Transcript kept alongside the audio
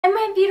Hi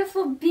my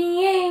beautiful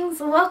beings!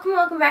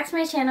 Welcome back to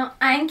my channel.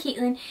 I'm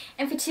Caitlin,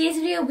 and for today's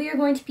video we are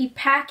going to be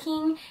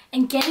packing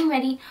and getting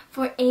ready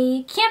for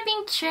a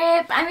camping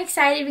trip. I'm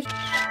excited. Okay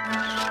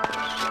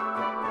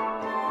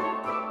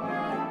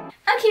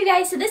you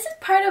guys, so this is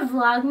part of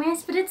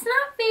Vlogmas, but it's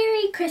not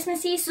very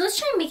Christmassy, so let's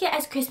try and make it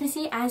as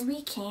Christmassy as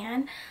we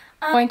can.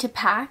 I'm going to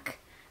pack.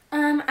 I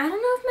don't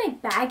know if my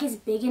bag is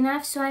big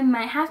enough, so I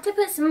might have to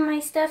put some of my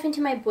stuff into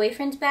my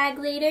boyfriend's bag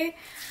later.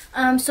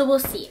 So we'll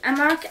see.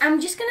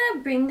 I'm just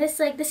gonna bring this,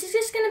 this is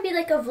just gonna be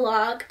like a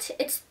vlog.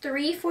 It's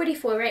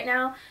 3:44 right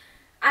now.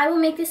 I will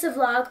make this a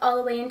vlog all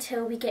the way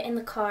until we get in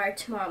the car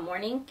tomorrow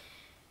morning.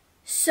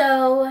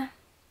 So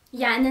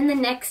yeah, and then the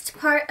next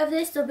part of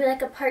this, there'll be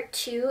like a part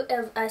 2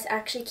 of us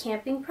actually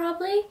camping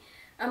probably.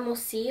 We'll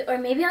see, or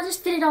maybe I'll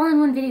just fit it all in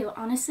one video.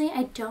 Honestly,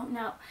 I don't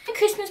know. My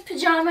Christmas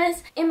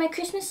pajamas and my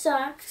Christmas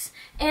socks,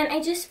 and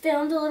I just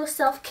filmed a little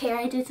self-care.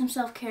 I did some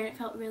self-care and it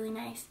felt really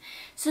nice.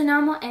 So now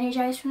I'm all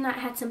energized from that.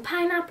 I had some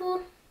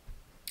pineapple.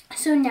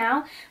 So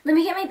now, let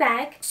me get my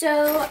bag.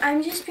 So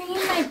I'm just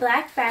bringing my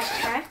black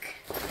backpack.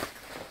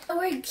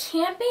 We're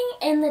camping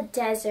in the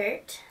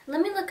desert.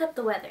 Let me look up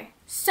the weather.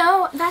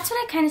 So that's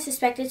what I kind of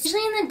suspected.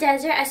 Usually in the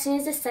desert, as soon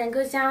as the sun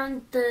goes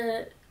down,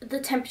 the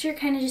temperature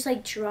kind of just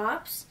like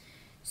drops.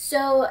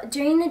 So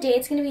during the day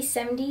it's going to be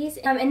 70s,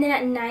 and then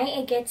at night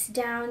it gets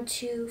down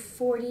to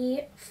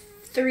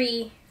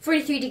 43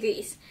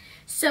 degrees.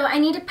 So I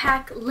need to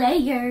pack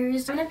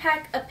layers. I'm going to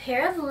pack a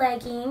pair of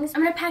leggings.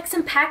 I'm going to pack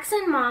some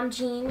Paxson mom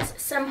jeans,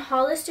 some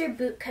Hollister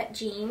bootcut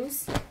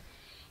jeans.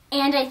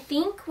 And I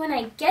think when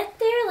I get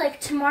there, like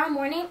tomorrow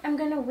morning, I'm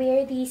going to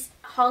wear these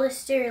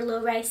Hollister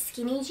low-rise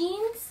skinny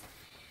jeans.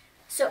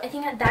 So I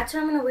think that's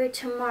what I'm going to wear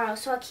tomorrow.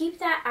 So I'll keep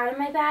that out of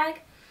my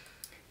bag.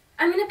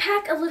 I'm going to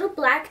pack a little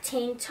black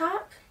tank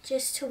top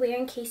just to wear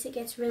in case it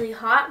gets really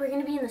hot. We're going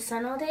to be in the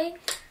sun all day.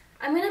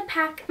 I'm going to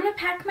pack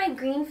my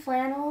green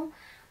flannel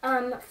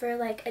for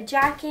like a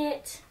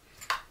jacket.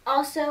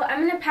 Also, I'm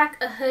going to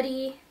pack a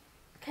hoodie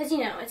because, you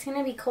know, it's going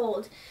to be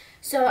cold.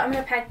 So I'm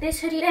going to pack this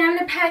hoodie. Then I'm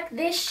going to pack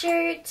this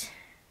shirt,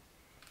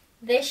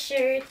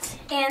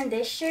 and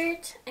this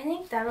shirt. I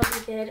think that'll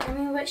be good. I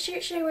mean, what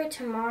shirt should I wear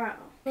tomorrow?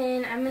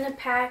 Then I'm going to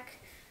pack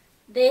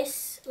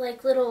this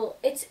like little,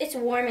 it's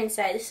warm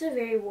inside. This is a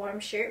very warm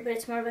shirt, but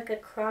it's more of like a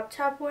crop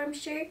top warm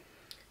shirt.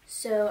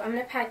 So I'm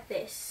gonna pack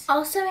this.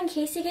 Also, in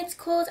case it gets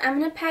cold, I'm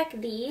gonna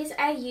pack these.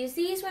 I use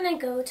these when I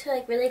go to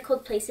like really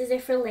cold places. They're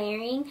for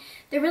layering.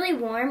 They're really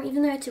warm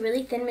even though it's a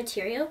really thin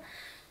material.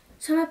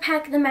 So I'm gonna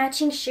pack the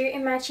matching shirt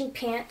and matching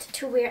pant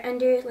to wear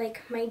under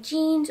like my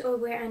jeans, or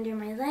wear under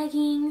my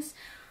leggings,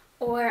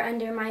 or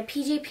under my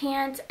PJ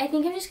pants. I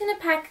think I'm just going to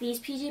pack these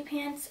PJ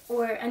pants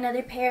or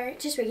another pair,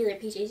 just regular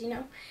PJs, you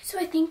know. So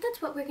I think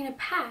that's what we're going to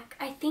pack.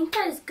 I think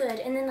that is good.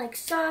 And then like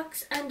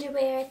socks,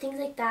 underwear, things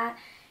like that.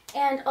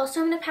 And also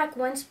I'm going to pack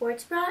one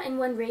sports bra and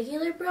one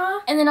regular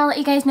bra. And then I'll let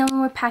you guys know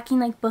when we're packing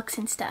like books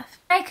and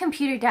stuff. My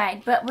computer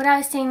died, but what I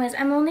was saying was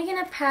I'm only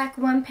going to pack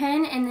one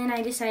pen, and then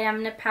I decided I'm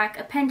going to pack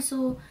a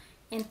pencil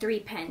and 3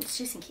 pens,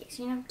 just in case,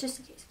 you know, just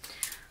in case.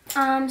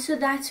 So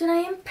that's what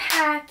I am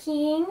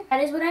packing. That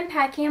is what I'm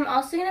packing. I'm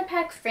also going to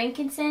pack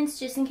frankincense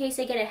just in case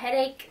I get a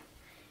headache.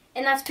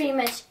 And that's pretty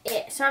much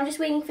it. So I'm just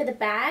waiting for the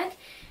bag,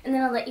 and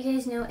then I'll let you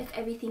guys know if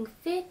everything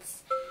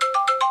fits.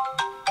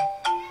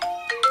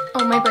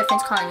 Oh, my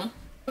boyfriend's calling me.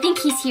 I think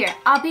he's here.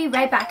 I'll be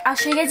right back. I'll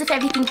show you guys if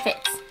everything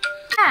fits.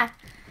 Yeah.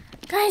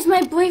 Guys,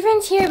 my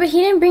boyfriend's here, but he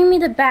didn't bring me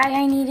the bag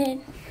I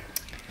needed.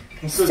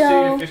 Let's go see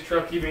if this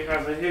truck even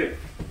has a hitch.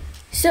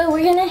 So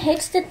we're gonna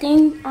hitch the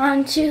thing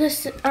on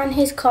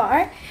his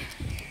car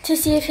to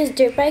see if his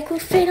dirt bike will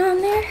fit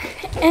on there,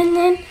 and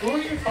then. Who are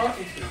you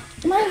talking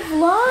to? My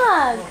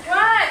vlog.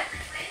 What?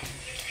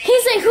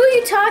 He's like, who are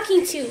you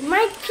talking to?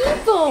 My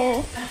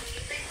people.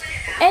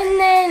 And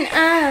then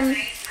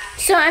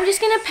so I'm just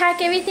gonna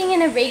pack everything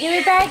in a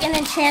regular bag and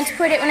then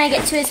transport it when I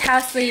get to his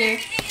house later.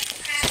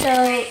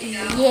 So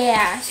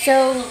yeah.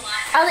 So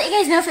I'll let you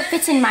guys know if it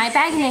fits in my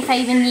bag and if I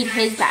even need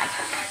his bag.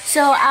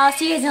 So I'll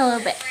see you guys in a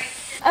little bit.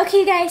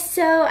 Okay guys,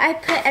 so I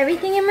put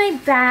everything in my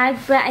bag,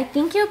 but I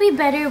think it'll be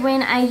better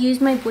when I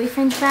use my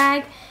boyfriend's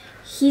bag.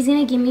 He's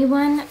gonna give me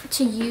one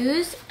to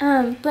use,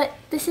 but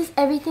this is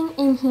everything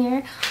in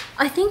here.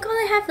 I think all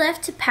I have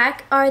left to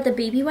pack are the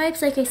baby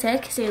wipes, like I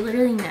said, because they're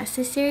literally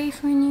necessary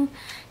for when you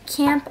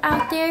camp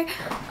out there.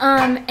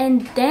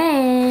 And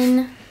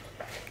then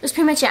that's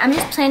pretty much it. I'm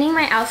just planning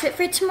my outfit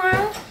for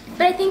tomorrow,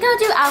 but I think I'll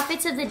do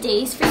outfits of the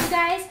days for you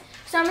guys.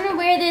 So I'm gonna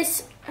wear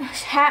this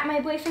hat my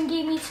boyfriend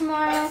gave me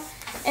tomorrow,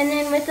 and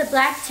then with a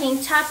black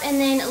tank top, and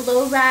then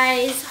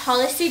low-rise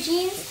Hollister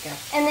jeans,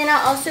 and then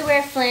I'll also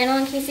wear a flannel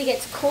in case it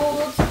gets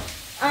cold.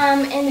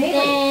 And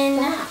then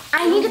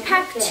I need to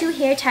pack 2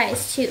 hair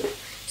ties too,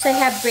 so I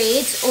have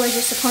braids or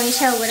just a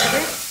ponytail,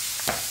 whatever.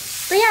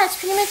 But yeah, that's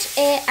pretty much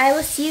it. I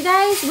will see you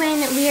guys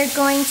when we are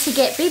going to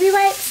get baby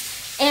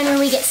wipes and when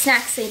we get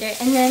snacks later,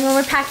 and then when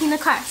we're packing the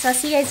car. So I'll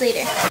see you guys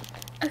later.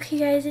 Okay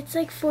guys, it's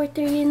like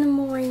 4:30 in the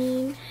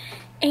morning,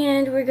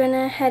 and we're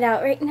gonna head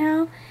out right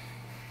now.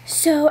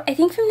 So I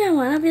think from now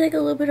on I'll be like a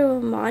little bit of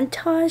a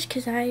montage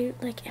because I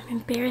like am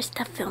embarrassed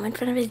to film in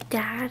front of his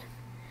dad.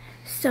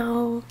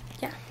 So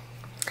yeah.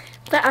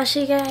 But I'll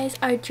show you guys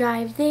our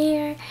drive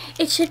there.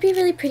 It should be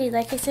really pretty,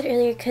 like I said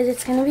earlier, because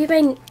it's gonna be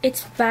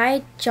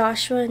by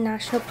Joshua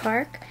National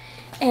Park,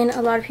 and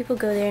a lot of people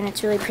go there, and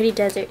it's really pretty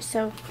desert.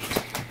 So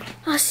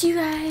I'll see you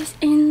guys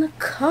in the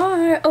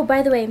car. Oh,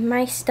 by the way,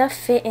 my stuff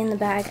fit in the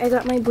bag. I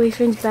got my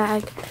boyfriend's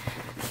bag.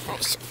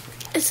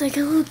 It's like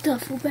a little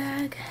duffel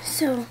bag,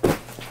 so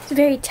it's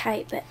very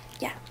tight, but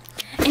yeah.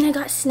 And I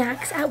got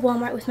snacks at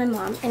Walmart with my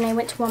mom, and I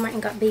went to Walmart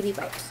and got baby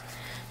wipes.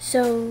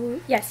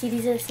 So yeah, see,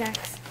 these are the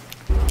snacks.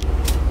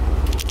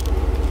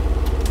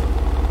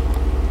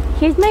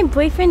 Here's my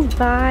boyfriend's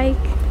bike.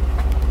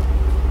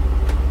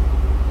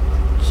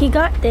 He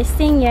got this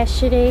thing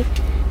yesterday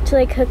to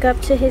like hook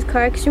up to his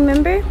car, because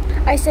remember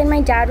I said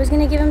my dad was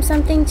gonna give him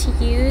something to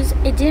use.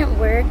 It didn't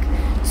work,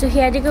 so he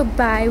had to go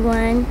buy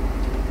one.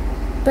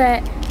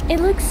 But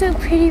it looks so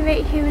pretty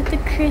right here with the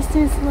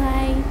Christmas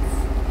lights.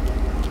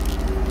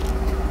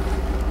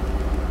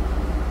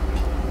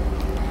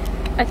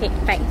 Okay,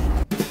 bye.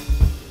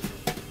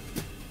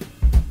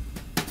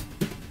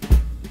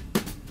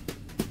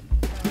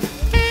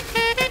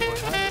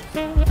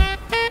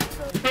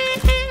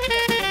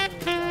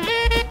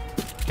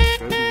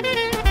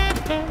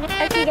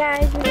 Okay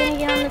guys, we're gonna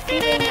get on the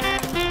freeway now.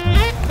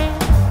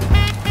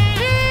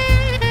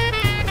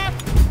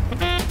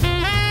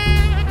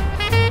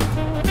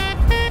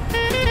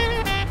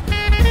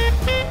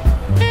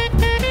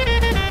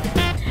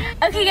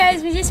 Okay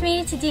guys, we just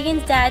made it to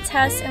Deegan's dad's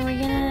house and we're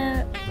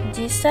gonna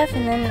do stuff,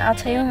 and then I'll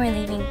tell you when we're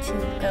leaving to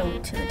go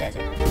to the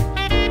desert.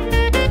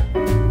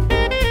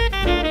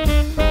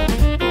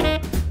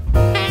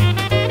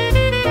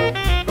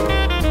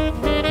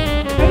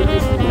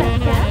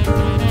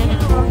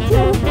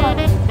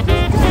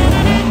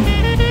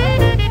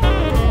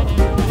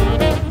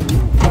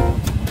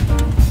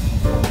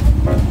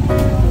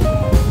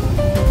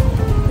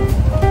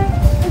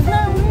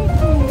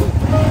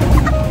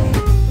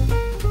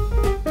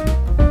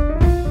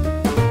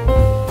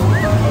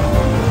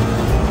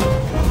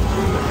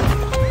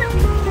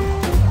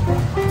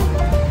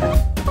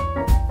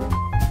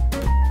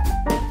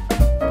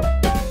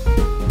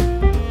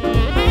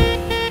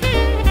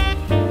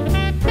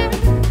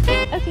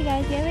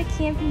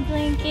 Camping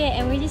blanket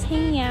and we're just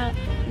hanging out.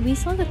 We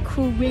saw the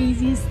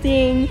craziest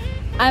thing.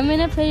 I'm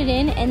gonna put it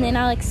in and then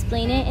I'll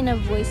explain it in a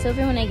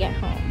voiceover when I get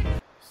home.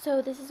 So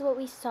this is what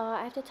we saw.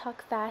 I have to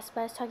talk fast,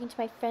 but I was talking to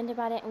my friend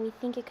about it and we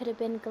think it could have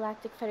been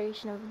Galactic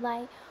Federation of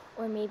Light,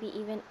 or maybe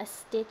even a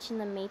stitch in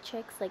the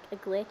Matrix, like a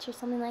glitch or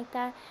something like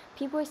that.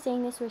 People were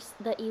saying this was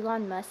the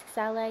Elon Musk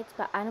satellites,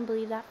 but I don't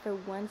believe that for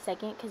 1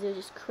 second because it was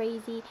just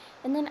crazy.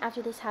 And then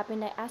after this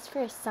happened, I asked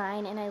for a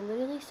sign and I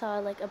literally saw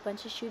like a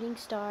bunch of shooting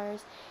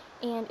stars,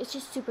 and it's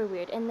just super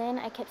weird. And then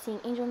I kept seeing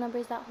angel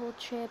numbers that whole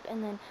trip,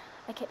 and then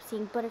I kept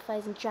seeing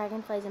butterflies and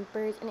dragonflies and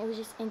birds, and it was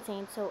just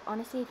insane. So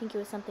honestly, I think it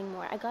was something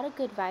more. I got a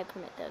good vibe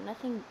from it though,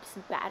 nothing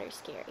bad or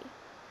scary.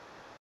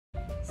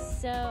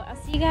 So I'll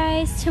see you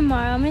guys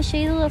tomorrow. I'm going to show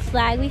you the little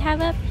flag we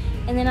have up,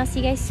 and then I'll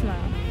see you guys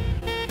tomorrow.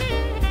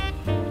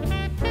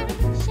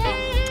 Shit!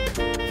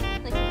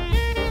 Look.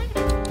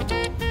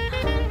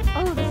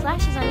 Oh, the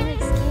flash is on. You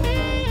look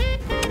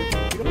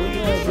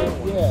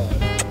scary. Yeah.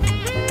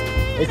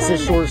 It's the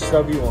short,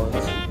 stubby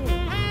ones.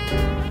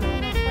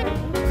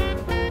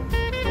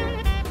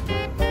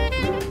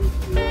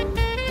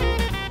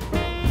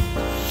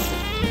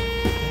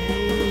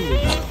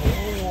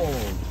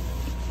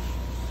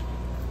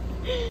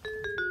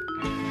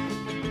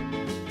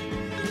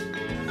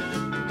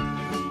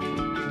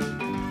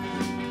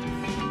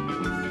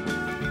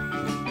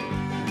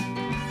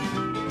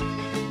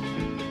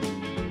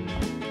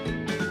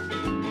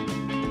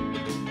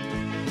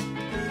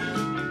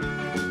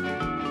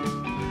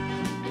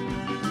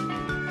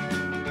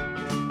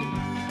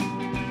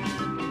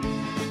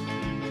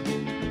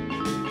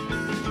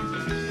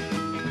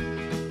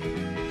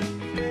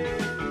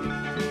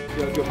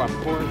 Gotta get my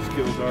pouring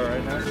skills all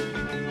right now.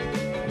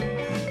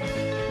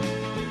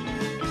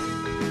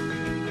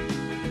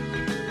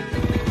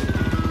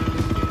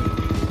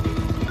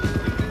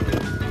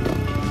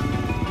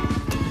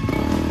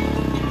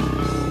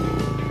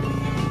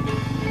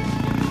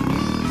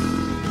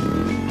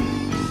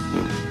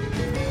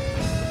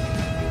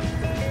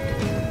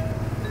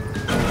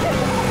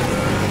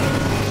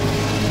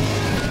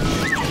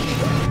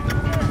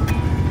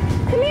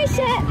 Come here,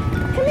 Chet.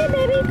 Come here,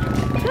 baby.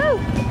 Go.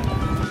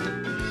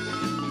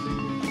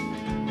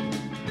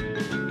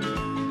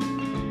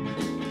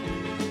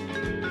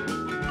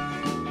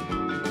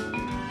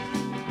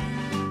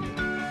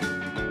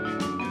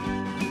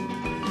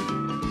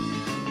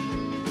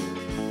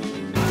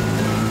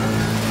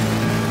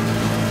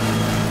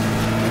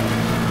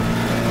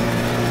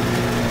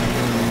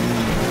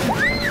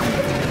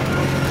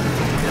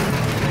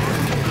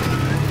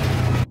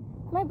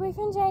 My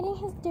boyfriend's riding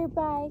his dirt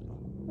bike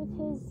with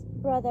his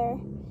brother,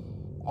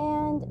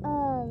 and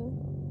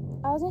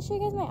I was gonna show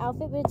you guys my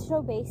outfit, but it's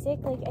so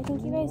basic. Like, I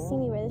think you guys seen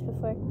me wear this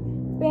before.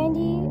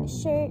 Brandy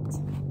shirt,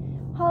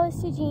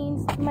 Hollister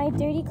jeans, my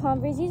dirty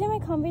Converse. These are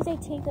my Converse I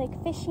take like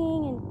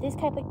fishing and this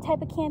type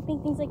of camping,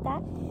 things like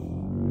that.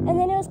 And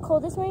then it was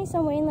cold this morning, so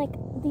I'm wearing like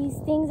these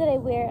things that I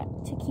wear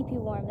to keep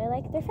you warm. They're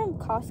from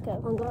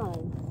Costco. Oh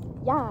God.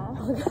 Yeah.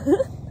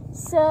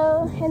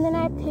 So, and then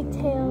I have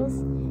pigtails.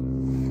 You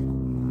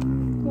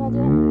wanna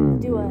do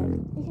it? Do what?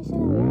 You can show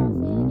them your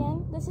outfit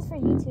again. This is for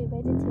YouTube.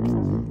 I did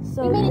TikTok.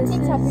 So we made a this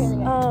TikTok is,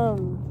 earlier.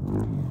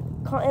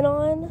 Cotton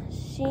On,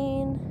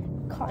 Sheen,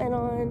 Cotton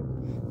On,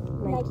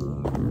 Nike.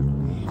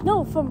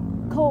 No,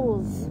 from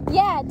Kohl's.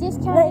 Yeah,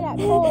 discounted at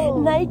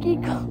Kohl's. Nike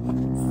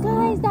Kohl's.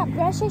 Guys, that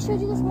brush I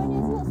showed you this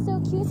morning, isn't it so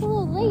cute? It's a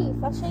little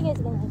leaf. I'll show you guys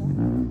again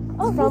later.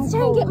 Oh, From let's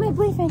try and get Kohl's. my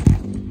boyfriend.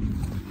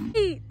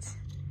 Wait.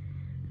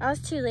 I was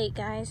too late,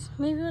 guys.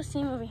 Maybe we'll see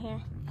him over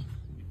here.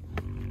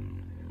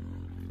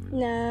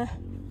 Nah.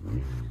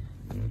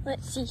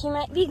 Let's see. He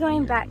might be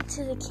going back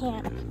to the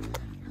camp.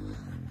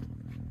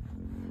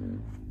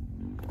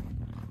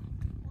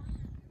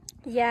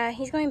 Yeah,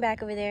 he's going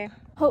back over there.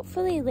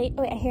 Hopefully late.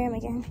 Oh, wait, I hear him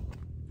again.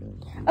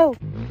 Oh,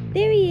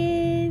 there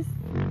he is.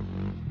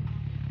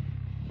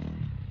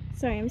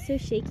 Sorry, I'm so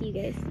shaky, you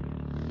guys.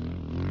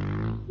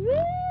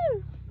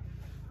 Woo!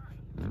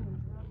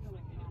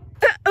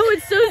 Oh,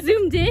 it's so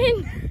zoomed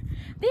in.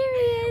 There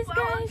he is,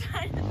 guys.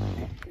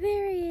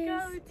 There he is.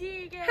 Go,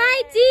 Deegan.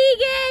 Hi,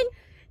 Deegan.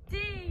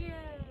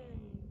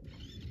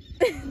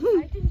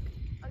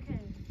 Okay.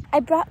 I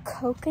brought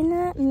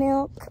coconut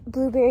milk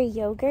blueberry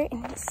yogurt,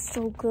 and it's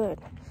so good.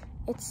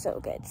 It's so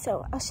good.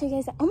 So I'll show you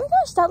guys that. Oh my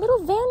gosh, that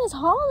little van is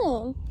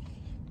hauling.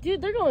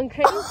 Dude, they're going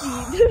crazy.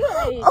 Dude.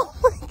 Oh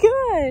my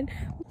god.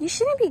 You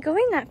shouldn't be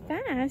going that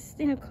fast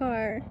in a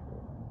car.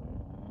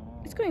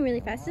 It's going really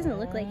fast. It doesn't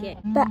look like it.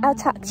 But I'll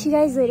talk to you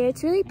guys later.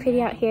 It's really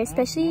pretty out here,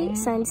 especially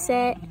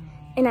sunset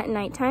and at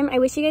nighttime. I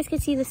wish you guys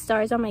could see the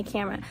stars on my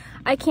camera.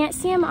 I can't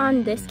see them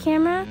on this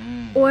camera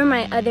or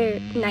my other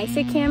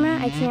nicer camera.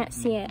 I can't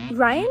see it.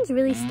 Ryan's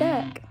really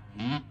stuck.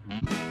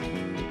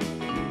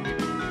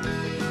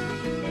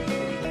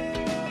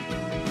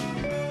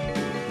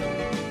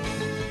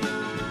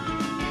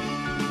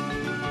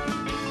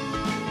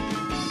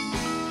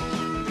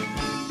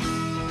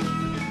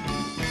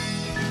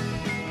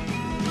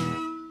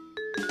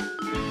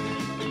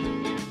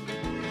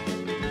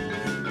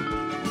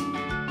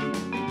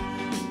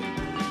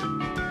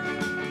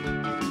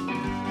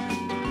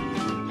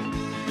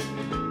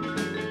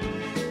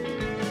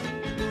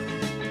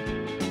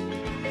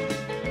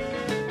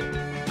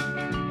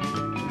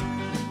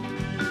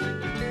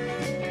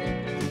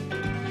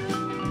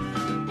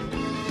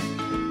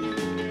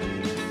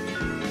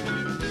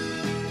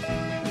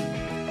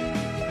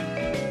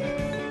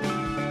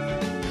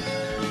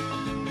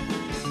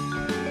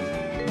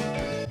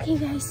 Hey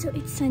guys, so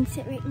it's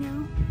sunset right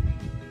now.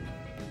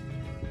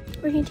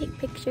 We're gonna take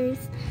pictures,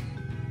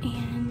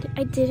 and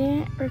I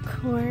didn't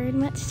record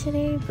much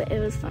today, but it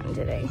was fun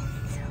today.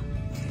 So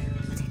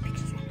we'll take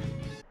pictures right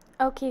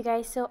now. Okay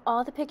guys, so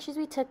all the pictures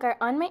we took are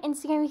on my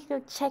Instagram. You can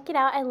go check it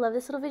out. I love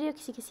this little video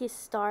because you can see a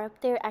star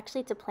up there.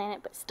 Actually, it's a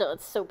planet, but still,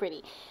 it's so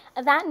pretty.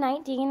 That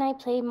night, Deegan and I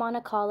played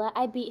Monacala.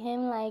 I beat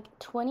him like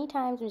 20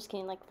 times. I'm just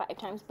kidding, like 5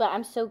 times, but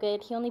I'm so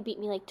good. He only beat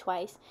me like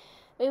twice.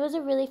 It was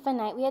a really fun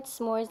night. We had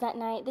s'mores that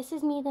night. This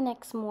is me the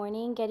next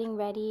morning, getting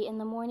ready in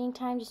the morning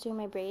time, just doing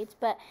my braids.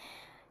 But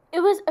it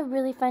was a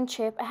really fun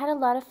trip. I had a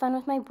lot of fun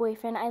with my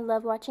boyfriend. I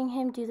love watching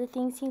him do the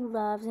things he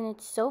loves, and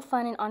it's so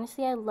fun. And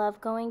honestly, I love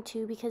going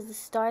too because the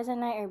stars at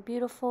night are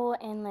beautiful,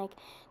 and like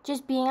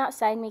just being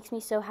outside makes me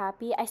so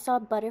happy. I saw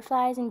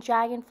butterflies and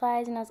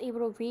dragonflies, and I was able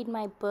to read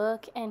my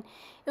book, and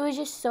it was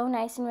just so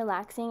nice and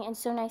relaxing, and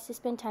so nice to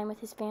spend time with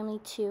his family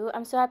too.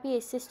 I'm so happy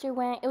his sister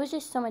went. It was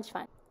just so much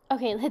fun.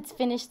 Okay, let's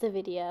finish the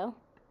video.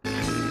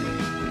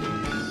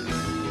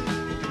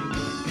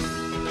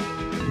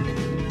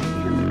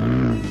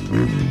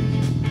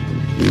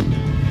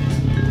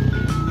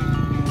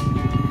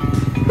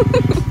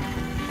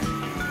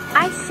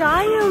 I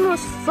saw you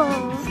almost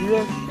fall. See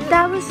that?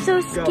 That was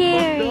so Got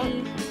scary.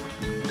 Like,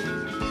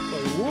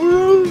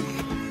 woo!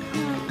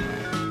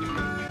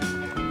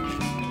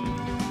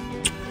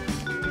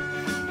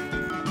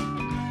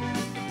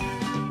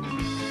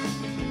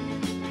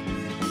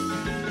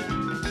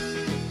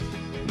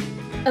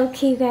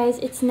 Okay guys,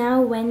 it's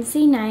now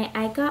Wednesday night.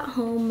 I got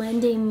home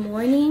Monday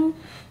morning.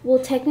 Well,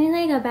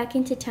 technically I got back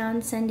into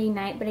town Sunday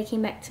night, but I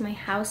came back to my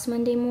house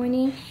Monday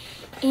morning.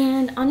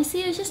 And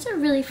honestly, it was just a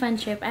really fun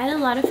trip. I had a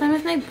lot of fun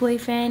with my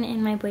boyfriend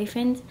and my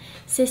boyfriend's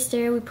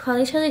sister. We call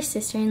each other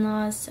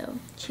sister-in-laws, so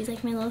she's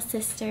like my little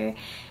sister.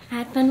 I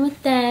had fun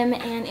with them,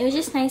 and it was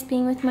just nice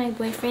being with my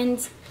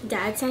boyfriend's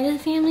dad's side of the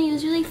family. It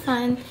was really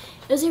fun.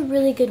 It was a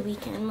really good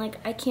weekend. Like,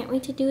 I can't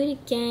wait to do it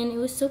again. It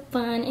was so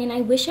fun, and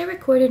I wish I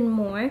recorded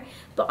more,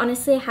 but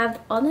honestly, I have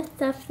all the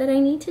stuff that I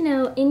need to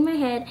know in my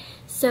head,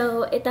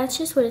 so that's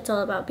just what it's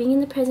all about, being in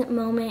the present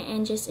moment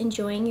and just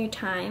enjoying your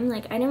time.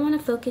 Like, I didn't want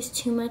to focus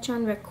too much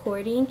on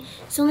recording,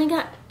 so I only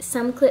got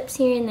some clips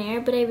here and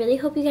there, but I really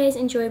hope you guys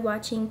enjoyed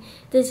watching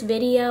this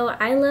video.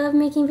 I love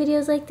making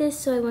videos like this,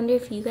 so I wonder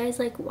if you guys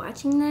like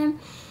watching them.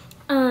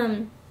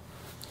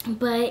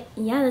 But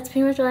yeah, that's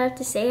pretty much all I have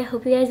to say. I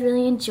hope you guys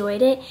really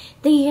enjoyed it.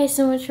 Thank you guys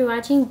so much for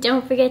watching.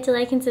 Don't forget to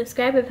like and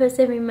subscribe. I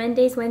post every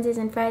Mondays, Wednesdays,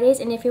 and Fridays.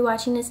 And if you're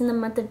watching this in the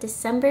month of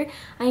December,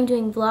 I am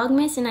doing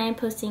Vlogmas, and I am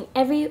posting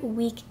every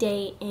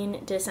weekday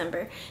in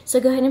December.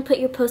 So go ahead and put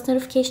your post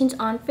notifications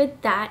on for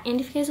that.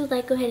 And if you guys would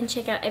like, go ahead and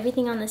check out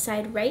everything on the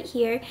side right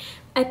here.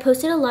 I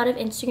posted a lot of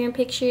Instagram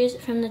pictures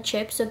from the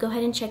trip, so go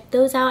ahead and check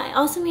those out. I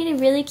also made a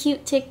really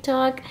cute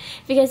TikTok.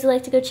 If you guys would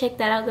like to go check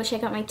that out, go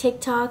check out my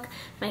TikTok,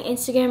 my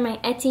Instagram, my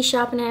Etsy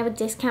shop, and I have a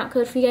discount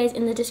code for you guys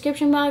in the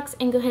description box.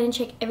 And go ahead and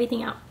check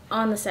everything out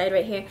on the side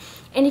right here.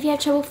 And if you have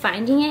trouble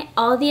finding it,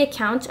 all the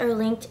accounts are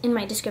linked in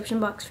my description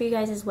box for you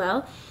guys as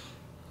well.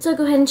 So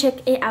go ahead and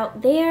check it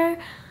out there.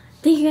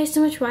 Thank you guys so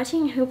much for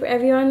watching. I hope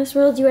wherever you are in this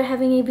world, you are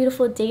having a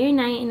beautiful day or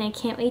night, and I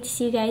can't wait to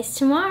see you guys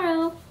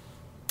tomorrow.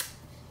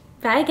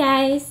 Bye,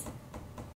 guys.